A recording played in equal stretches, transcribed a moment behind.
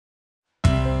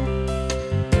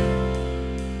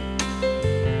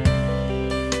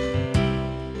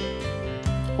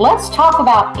Let's talk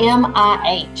about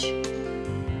MIH.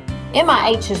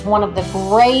 MIH is one of the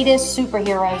greatest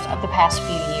superheroes of the past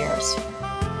few years.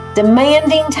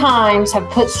 Demanding times have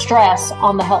put stress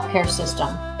on the healthcare system,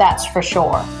 that's for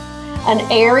sure. An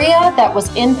area that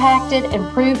was impacted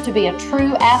and proved to be a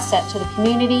true asset to the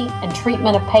community and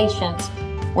treatment of patients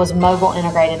was mobile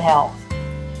integrated health.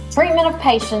 Treatment of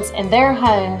patients in their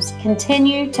homes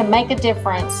continue to make a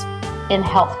difference in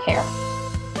healthcare.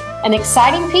 An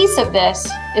exciting piece of this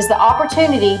is the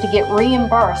opportunity to get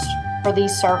reimbursed for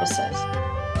these services.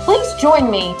 Please join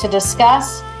me to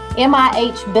discuss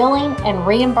MIH billing and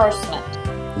reimbursement.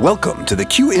 Welcome to the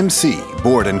QMC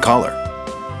Board and Collar.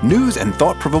 News and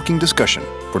thought-provoking discussion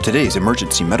for today's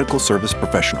emergency medical service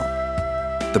professional.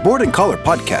 The Board and Collar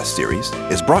podcast series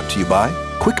is brought to you by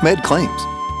QuickMed Claims,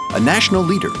 a national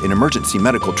leader in emergency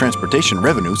medical transportation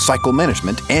revenue cycle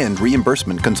management and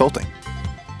reimbursement consulting.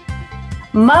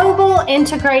 Mobile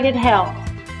integrated health.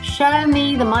 Show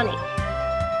me the money.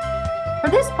 For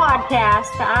this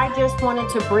podcast, I just wanted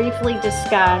to briefly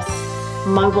discuss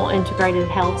mobile integrated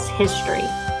health's history.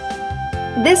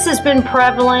 This has been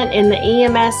prevalent in the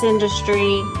EMS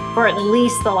industry for at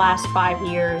least the last 5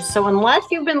 years. So unless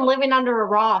you've been living under a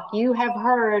rock, you have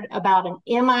heard about an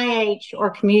MIH or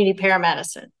community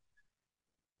paramedicine.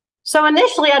 So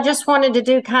initially, I just wanted to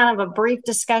do kind of a brief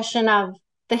discussion of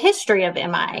the history of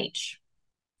MIH.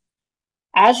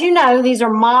 As you know, these are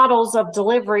models of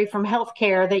delivery from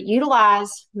healthcare that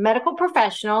utilize medical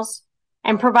professionals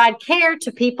and provide care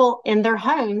to people in their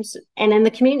homes and in the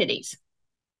communities.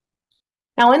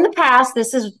 Now, in the past,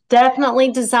 this is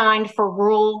definitely designed for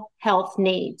rural health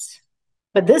needs,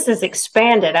 but this has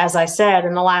expanded, as I said,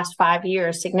 in the last 5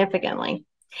 years significantly.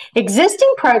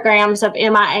 Existing programs of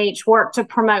MIH work to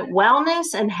promote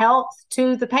wellness and health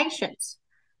to the patients.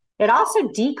 It also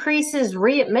decreases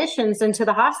readmissions into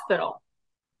the hospital.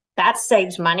 That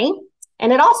saves money,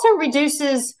 and it also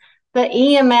reduces the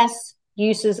EMS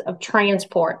uses of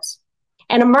transports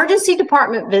and emergency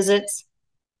department visits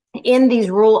in these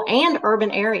rural and urban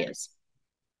areas.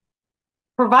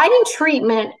 Providing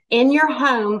treatment in your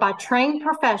home by trained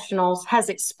professionals has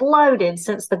exploded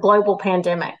since the global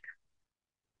pandemic.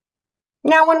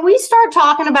 Now, when we start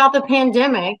talking about the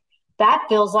pandemic, that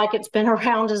feels like it's been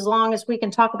around as long as we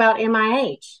can talk about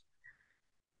MIH.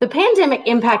 The pandemic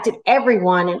impacted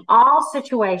everyone in all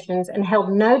situations and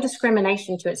held no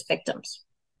discrimination to its victims.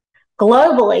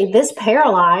 Globally, this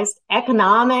paralyzed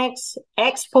economics,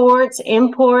 exports,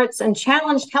 imports, and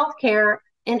challenged healthcare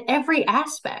in every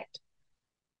aspect.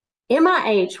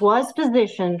 MIH was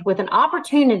positioned with an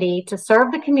opportunity to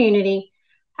serve the community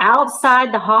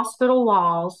outside the hospital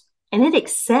walls, and it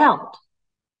excelled.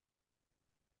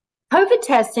 COVID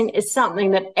testing is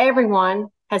something that everyone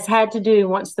has had to do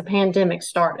once the pandemic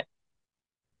started.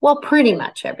 Well, pretty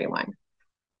much everyone.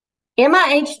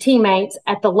 MIH teammates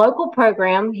at the local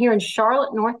program here in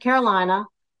Charlotte, North Carolina,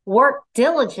 worked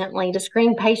diligently to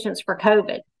screen patients for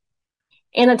COVID.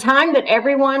 In a time that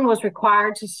everyone was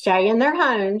required to stay in their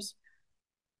homes,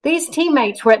 these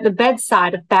teammates were at the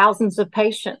bedside of thousands of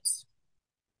patients.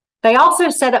 They also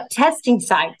set up testing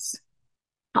sites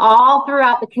all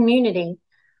throughout the community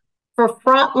for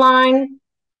frontline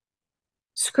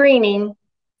screening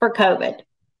for COVID.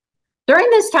 During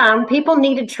this time, people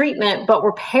needed treatment but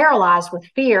were paralyzed with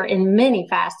fear in many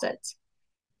facets.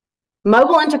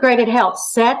 Mobile integrated health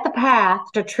set the path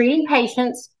to treating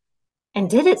patients and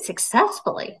did it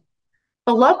successfully.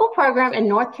 The local program in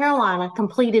North Carolina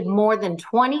completed more than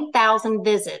 20,000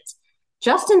 visits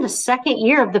just in the second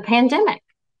year of the pandemic.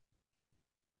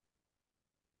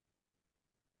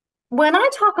 When I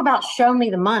talk about show me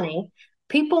the money,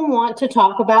 people want to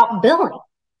talk about billing.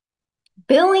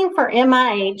 Billing for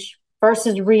MIH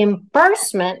versus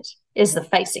reimbursement is the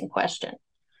facing question.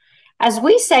 As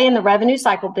we say in the revenue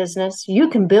cycle business, you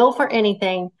can bill for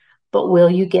anything, but will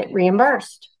you get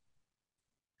reimbursed?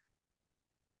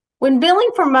 When billing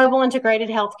for mobile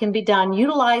integrated health can be done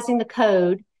utilizing the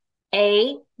code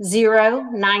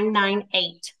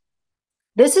A0998.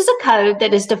 This is a code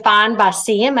that is defined by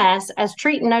CMS as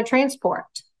treat and no transport.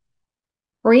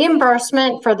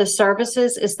 Reimbursement for the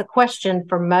services is the question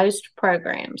for most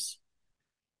programs.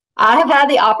 I have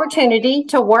had the opportunity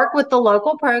to work with the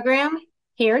local program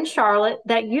here in Charlotte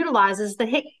that utilizes the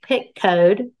HCPCS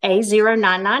code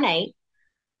A0998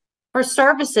 for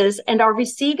services and are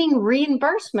receiving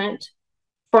reimbursement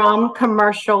from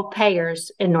commercial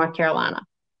payers in North Carolina.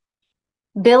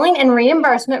 Billing and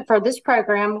reimbursement for this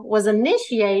program was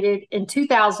initiated in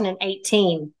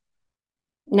 2018.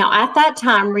 Now, at that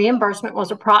time, reimbursement was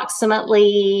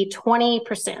approximately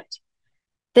 20%.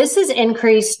 This has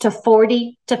increased to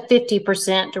 40 to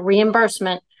 50%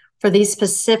 reimbursement for these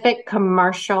specific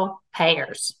commercial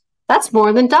payers. That's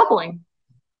more than doubling.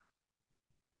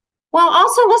 Well,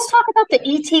 also, let's talk about the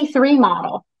ET3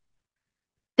 model.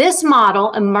 This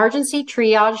model, Emergency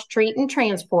Triage, Treat, and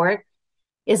Transport,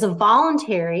 is a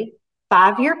voluntary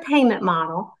 5-year payment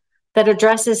model that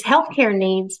addresses healthcare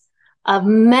needs of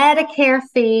Medicare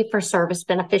fee-for-service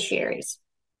beneficiaries.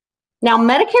 Now,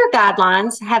 Medicare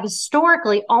guidelines have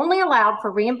historically only allowed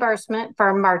for reimbursement for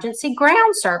emergency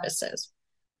ground services.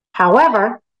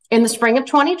 However, in the spring of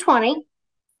 2020,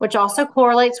 which also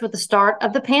correlates with the start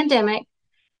of the pandemic,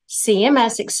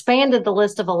 CMS expanded the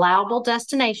list of allowable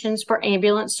destinations for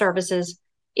ambulance services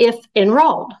if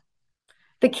enrolled.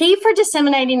 The key for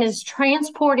disseminating is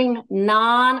transporting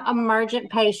non-emergent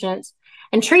patients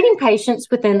and treating patients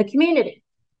within the community.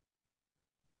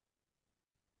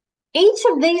 Each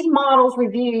of these models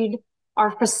reviewed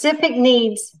are specific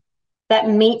needs that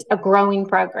meet a growing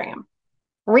program.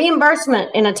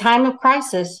 Reimbursement in a time of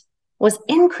crisis was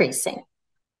increasing.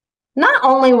 Not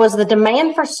only was the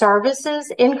demand for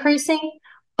services increasing,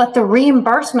 but the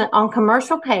reimbursement on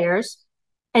commercial payers,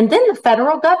 and then the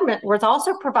federal government was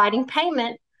also providing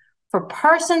payment for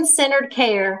person-centered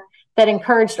care that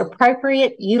encouraged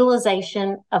appropriate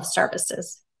utilization of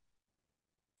services.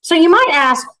 So you might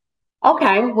ask,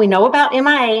 okay, we know about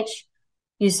MIH.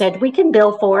 You said we can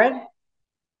bill for it.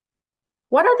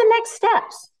 What are the next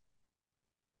steps?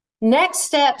 Next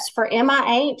steps for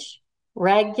MIH,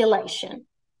 regulation.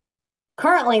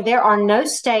 Currently, there are no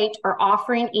state or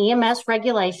offering EMS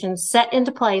regulations set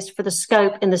into place for the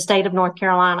scope in the state of North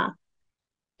Carolina.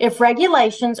 If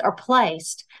regulations are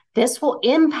placed, this will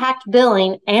impact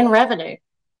billing and revenue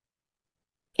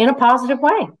in a positive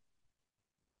way.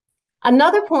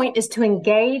 Another point is to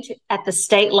engage at the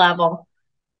state level.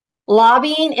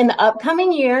 Lobbying in the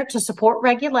upcoming year to support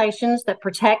regulations that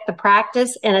protect the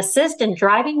practice and assist in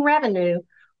driving revenue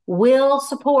will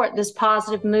support this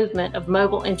positive movement of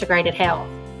mobile integrated health.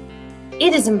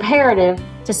 It is imperative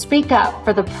to speak up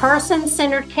for the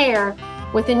person-centered care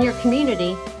within your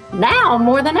community now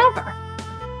more than ever.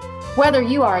 Whether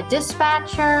you are a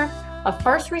dispatcher, a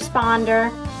first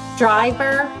responder,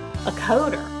 driver, a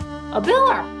coder, a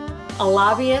biller, a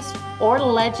lobbyist, or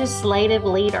legislative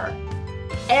leader,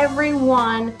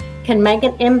 everyone can make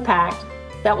an impact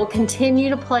that will continue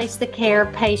to place the care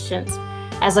of patients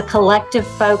as a collective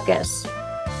focus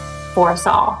for us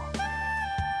all.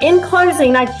 In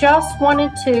closing, I just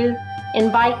wanted to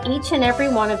invite each and every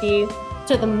one of you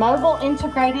to the Mobile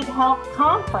Integrated Health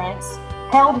Conference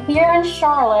held here in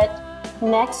Charlotte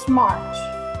next March.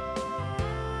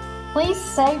 Please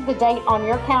save the date on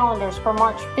your calendars for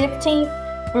March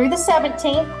 15th through the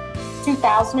 17th,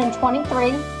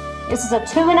 2023. This is a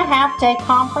 2.5-day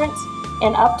conference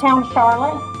in Uptown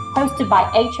Charlotte, hosted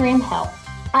by Atrium Health.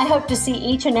 I hope to see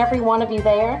each and every one of you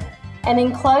there. And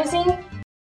in closing,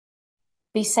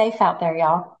 be safe out there,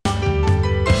 y'all.